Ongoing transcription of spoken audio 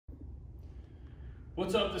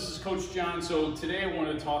What's up? This is Coach John. So today I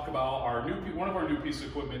want to talk about one of our new pieces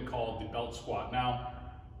of equipment called the belt squat. Now,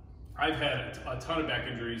 I've had a ton of back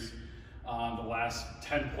injuries the last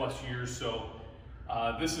 10 plus years, so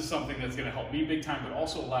this is something that's going to help me big time, but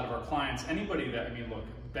also a lot of our clients. Anybody that, look,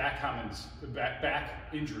 back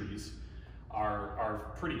injuries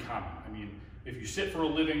are pretty common. If you sit for a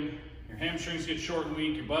living, your hamstrings get short and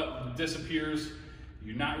weak, your butt disappears.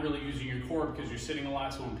 You're not really using your core because you're sitting a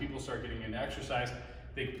lot, so when people start getting into exercise,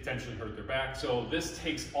 they could potentially hurt their back. So this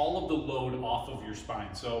takes all of the load off of your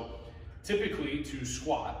spine. So typically to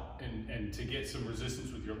squat and to get some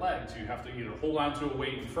resistance with your legs, you have to either hold on to a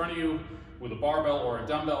weight in front of you with a barbell or a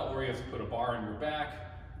dumbbell, or you have to put a bar in your back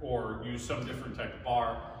or use some different type of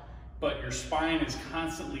bar. But your spine is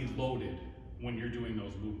constantly loaded when you're doing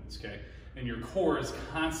those movements, okay? And your core is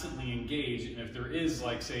constantly engaged, and if there is,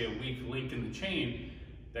 like, say, a weak link in the chain,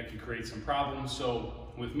 that could create some problems. So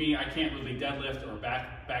with me, I can't really deadlift or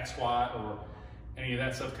back squat or any of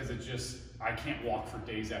that stuff because I can't walk for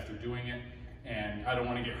days after doing it, and I don't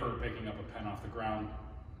want to get hurt picking up a pen off the ground.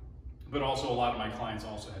 But also a lot of my clients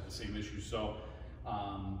also have the same issue. So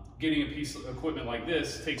getting a piece of equipment like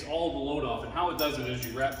this takes all the load off, and how it does it is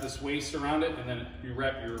you wrap this waist around it, and then you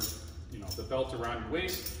wrap your, the belt around your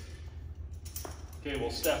waist. Okay, we'll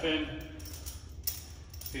step in.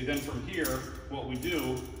 Okay, then from here, what we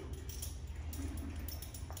do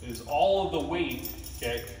is all of the weight,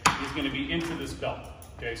 okay, is going to be into this belt.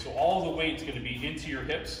 Okay, so all of the weight is going to be into your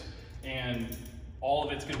hips, and all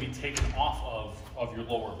of it's going to be taken off of your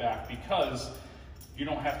lower back because you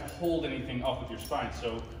don't have to hold anything up with your spine.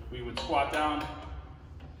 So we would squat down,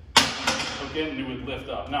 again, and it would lift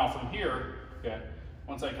up. Now from here, okay,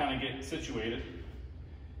 once I kind of get situated,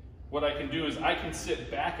 what I can do is I can sit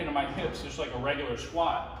back into my hips just like a regular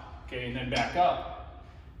squat, okay, and then back up,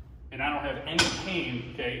 and I don't have any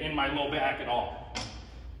pain, okay, in my low back at all.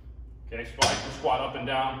 Okay, so I can squat up and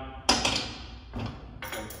down.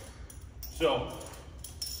 Okay. So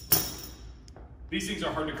these things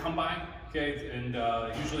are hard to come by, okay, and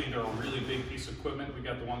usually they're a really big piece of equipment. We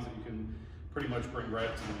got the ones that you can pretty much bring right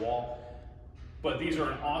up to the wall. But these are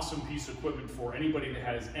an awesome piece of equipment for anybody that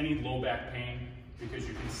has any low back pain, because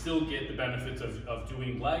you can still get the benefits of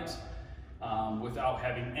doing legs without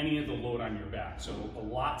having any of the load on your back. So a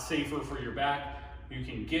lot safer for your back. You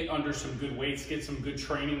can get under some good weights, get some good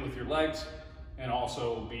training with your legs, and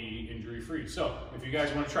also be injury free. So if you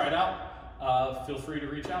guys want to try it out, feel free to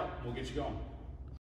reach out. We'll get you going.